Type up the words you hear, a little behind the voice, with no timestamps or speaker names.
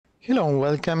Hello and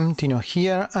welcome, Tino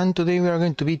here, and today we are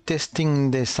going to be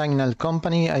testing the Signal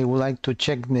company. I would like to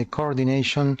check the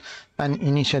coordination and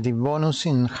initiative bonus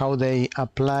and how they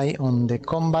apply on the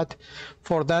combat.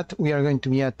 For that we are going to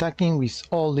be attacking with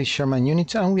all the Sherman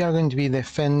units and we are going to be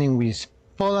defending with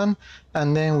Poland,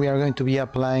 and then we are going to be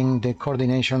applying the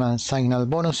coordination and signal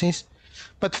bonuses.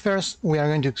 But first we are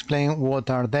going to explain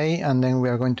what are they and then we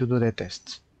are going to do the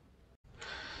tests.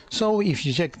 So if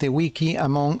you check the wiki,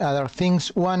 among other things,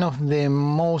 one of the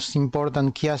most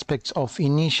important key aspects of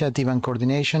initiative and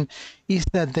coordination is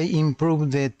that they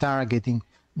improve the targeting.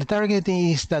 The targeting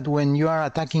is that when you are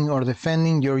attacking or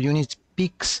defending, your unit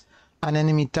picks an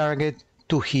enemy target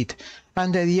to hit.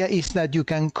 And the idea is that you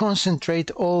can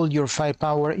concentrate all your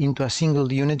firepower into a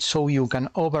single unit so you can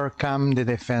overcome the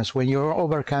defense. When you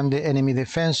overcome the enemy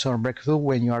defense or breakthrough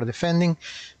when you are defending,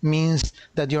 means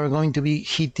that you are going to be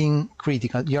hitting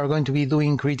critical. You are going to be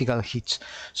doing critical hits.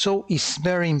 So it's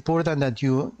very important that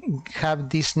you have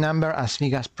this number as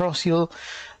big as possible.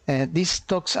 This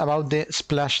talks about the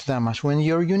splash damage. When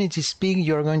your unit is big,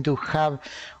 you're going to have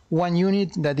one unit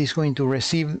that is going to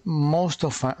receive most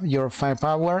of your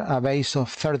firepower, a base of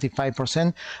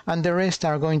 35%, and the rest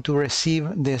are going to receive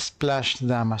the splash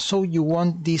damage. So you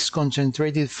want this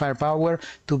concentrated firepower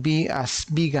to be as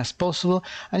big as possible,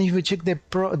 and if you check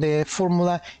the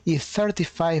formula is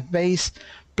 35 base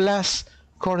plus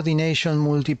coordination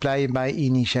multiplied by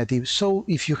initiative. So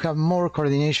if you have more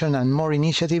coordination and more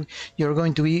initiative, you're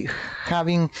going to be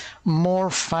having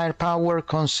more firepower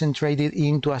concentrated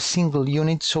into a single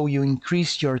unit, so you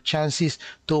increase your chances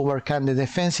to overcome the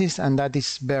defenses, and that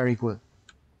is very good.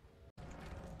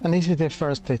 And this is the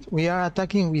first test. We are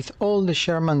attacking with all the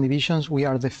Sherman divisions. We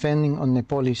are defending on the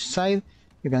Polish side.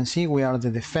 You can see we are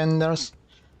the defenders,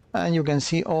 and you can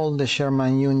see all the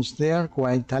Sherman units there,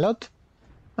 quite a lot.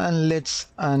 And let's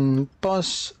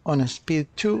pause on speed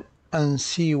 2 and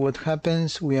see what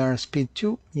happens. We are speed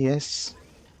 2, yes.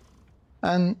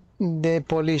 And the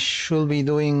Polish should be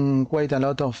doing quite a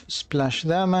lot of splash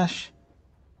damage.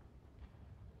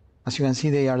 As you can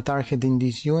see, they are targeting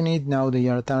this unit. Now they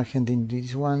are targeting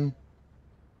this one.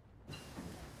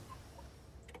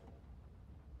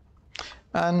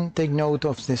 And take note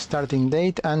of the starting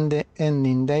date and the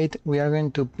ending date. We are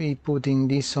going to be putting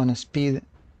this on speed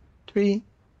 3.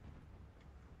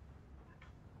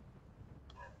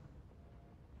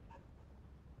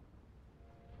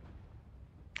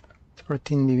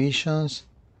 Divisions,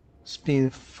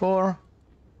 speed 4.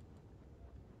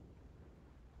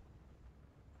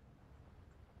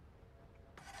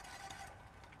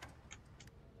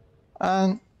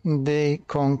 And they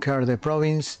conquer the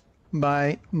province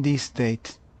by this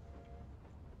date.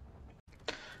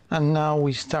 And now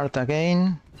we start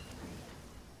again.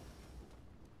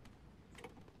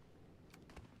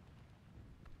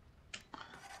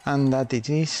 And that it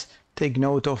is. Take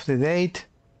note of the date.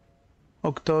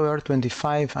 October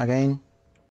 25 again.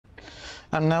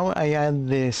 And now I add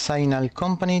the Signal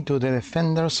company to the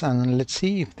defenders, and let's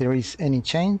see if there is any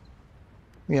change.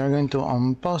 We are going to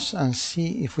unpause and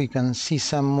see if we can see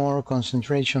some more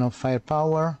concentration of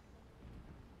firepower.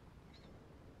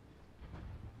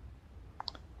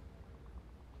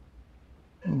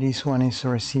 This one is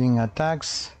receiving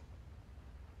attacks.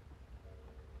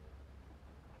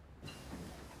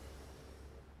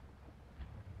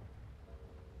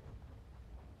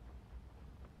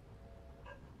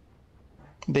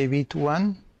 They beat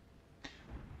 1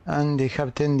 and they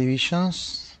have 10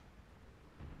 divisions.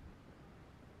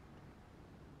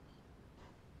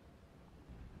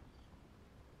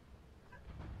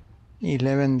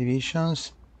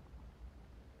 Divisions.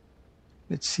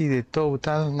 Let's see the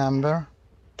total number.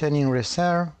 10 in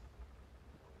reserve.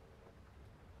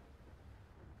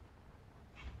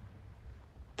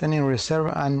 10 in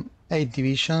reserve and 8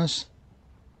 divisions.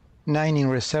 9 in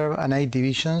reserve and 8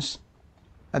 divisions.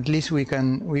 At least we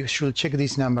should check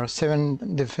this number.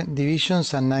 7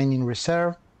 divisions and 9 in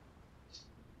reserve.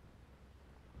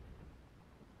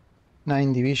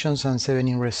 9 divisions and 7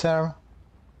 in reserve.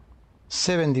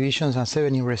 7 divisions and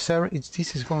 7 in reserve.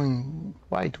 This is going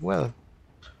quite well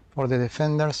for the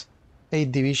defenders. 8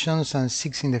 divisions and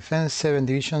 6 in defense. 7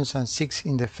 divisions and 6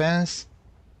 in defense.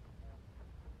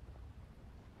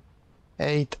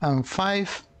 8 and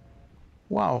 5.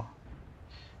 Wow.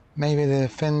 Maybe the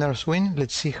defenders win.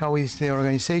 Let's see how is the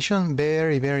organization.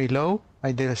 Very, very low.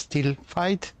 But they still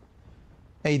fight.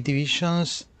 8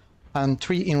 divisions and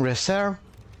 3 in reserve.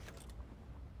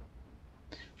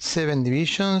 7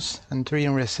 divisions and 3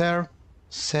 in reserve.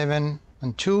 7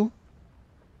 and 2.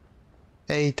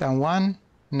 8 and 1.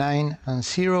 9 and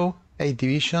 0. 8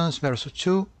 divisions versus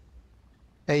 2.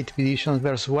 8 divisions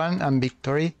versus 1 and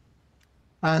victory.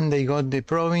 and they got the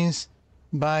province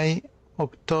by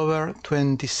October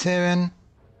 27.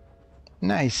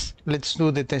 Nice. Let's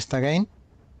do the test again.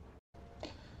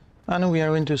 And we are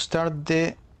going to start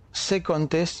the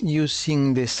second test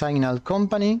using the signal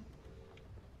company.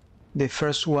 The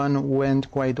first one went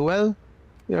quite well.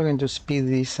 We are going to speed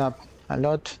this up a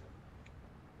lot.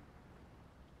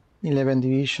 11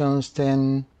 divisions,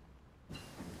 10,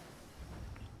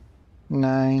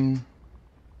 9.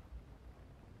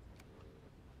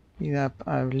 Speed up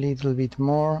a little bit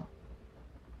more.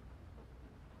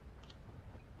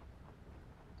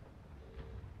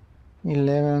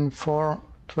 11, 4,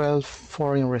 12,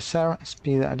 4 in reserve.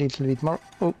 Speed a little bit more.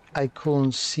 Oh, I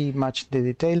couldn't see much the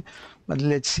detail, but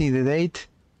let's see the date.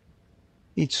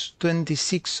 It's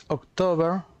 26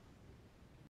 October.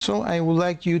 So I would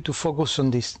like you to focus on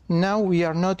this. Now we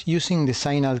are not using the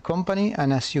signal company,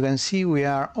 and as you can see, we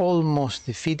are almost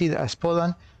defeated as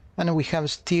Poland, and we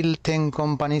have still 10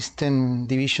 companies, 10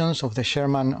 divisions of the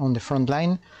Sherman on the front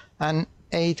line, and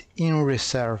 8 in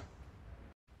reserve.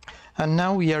 And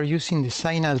now we are using the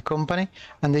signal company,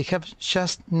 and they have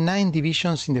just 9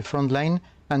 divisions in the front line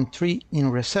and 3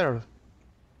 in reserve.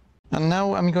 And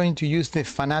now I'm going to use the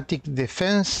fanatic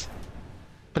defense,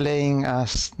 playing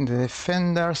as the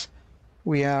defenders.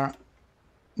 We are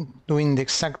doing the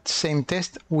exact same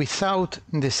test without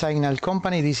the signal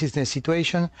company. This is the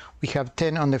situation. We have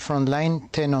 10 on the front line,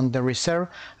 10 on the reserve,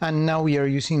 and now we are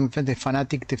using the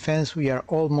fanatic defense. We are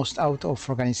almost out of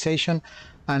organization,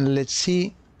 and let's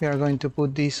see, we are going to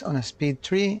put this on a speed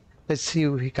 3. Let's see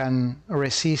if we can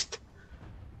resist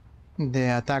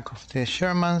the attack of the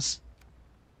Shermans.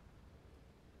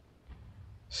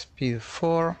 Speed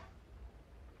 4.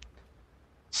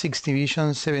 6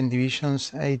 divisions, 7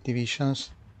 divisions, 8 divisions.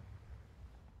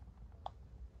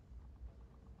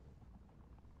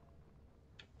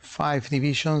 5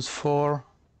 divisions, 4,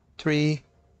 3,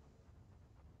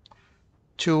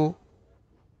 2,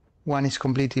 1 is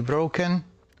completely broken,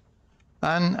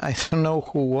 and I don't know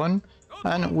who won,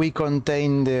 and we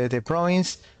contain the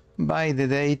province by the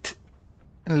date,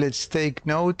 let's take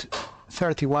note,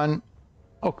 31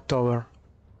 October.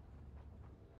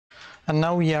 And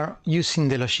now we are using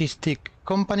the logistic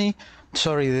company,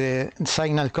 sorry, the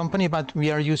signal company, but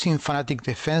we are using fanatic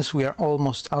defense. We are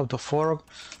almost out of org,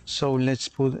 so let's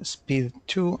put speed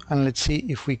 2 and let's see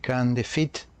if we can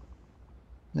defeat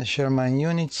the Sherman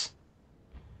units.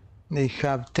 They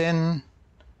have 10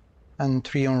 and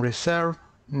 3 on reserve,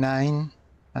 9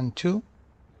 and 2,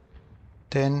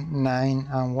 10, 9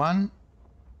 and 1,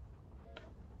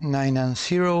 9 and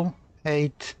 0,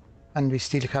 8, and we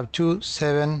still have 2,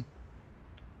 7,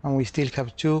 and we still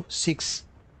have 2, 6.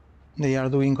 They are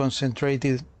doing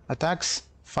concentrated attacks.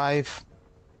 5,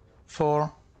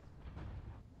 4,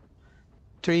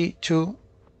 3, 2,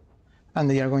 and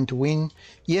they are going to win.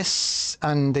 Yes,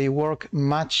 and they work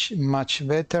much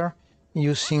better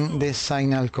using the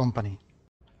signal company.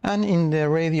 And in the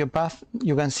radio path,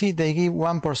 you can see they give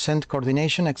 1%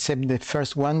 coordination, except the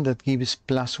first one that gives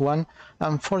 +1.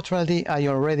 Unfortunately, I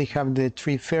already have the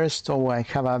 3 first, so I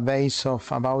have a base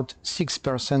of about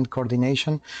 6%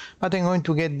 coordination, but I'm going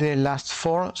to get the last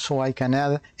 4, so I can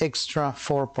add extra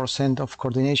 4% of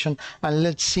coordination, and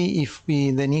let's see if the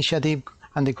initiative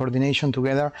and the coordination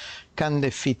together can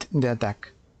defeat the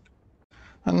attack.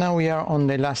 And now we are on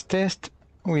the last test.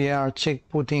 We are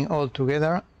putting all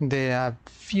together the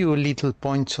few little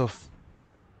points of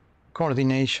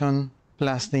coordination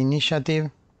plus the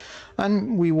initiative,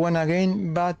 and we won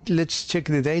again, but let's check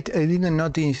the date. I didn't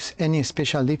notice any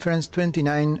special difference.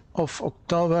 29 of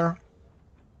October,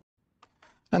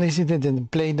 and this is the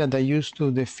template that I used to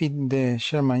defeat the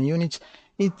Sherman units.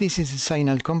 If this is a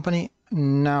signal company,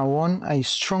 now on I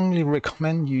strongly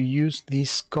recommend you use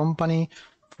this company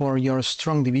for your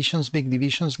strong divisions, big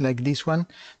divisions like this one,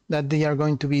 that they are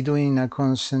going to be doing a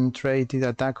concentrated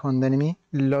attack on the enemy,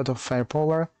 lot of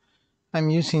firepower.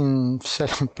 I'm using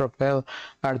self-propelled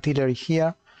artillery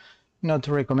here, not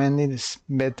recommended. It's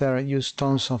better use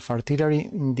tons of artillery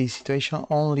in this situation.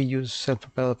 Only use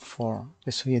self-propelled for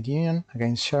the Soviet Union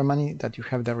against Germany, that you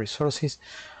have the resources.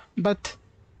 But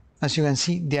as you can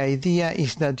see, the idea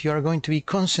is that you are going to be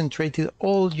concentrated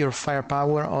all your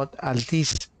firepower, or at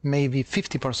least maybe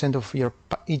 50% of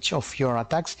each of your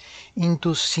attacks,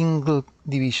 into single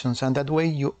divisions, and that way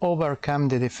you overcome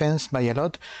the defense by a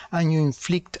lot and you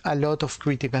inflict a lot of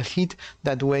critical hit.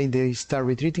 That way they start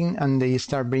retreating and they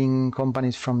start bringing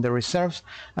companies from the reserves,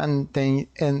 and they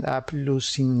end up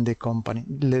losing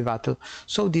the battle.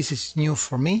 So this is new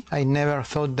for me. I never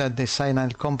thought that the signal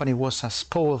company was as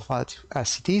powerful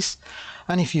as it is.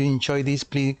 And if you enjoy this,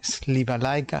 please leave a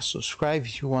like, a subscribe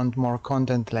if you want more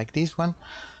content like this one.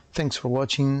 Thanks for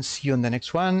watching, see you on the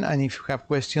next one, and if you have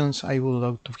questions I would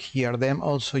love to hear them,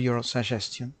 also your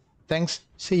suggestions. Thanks,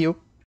 see you!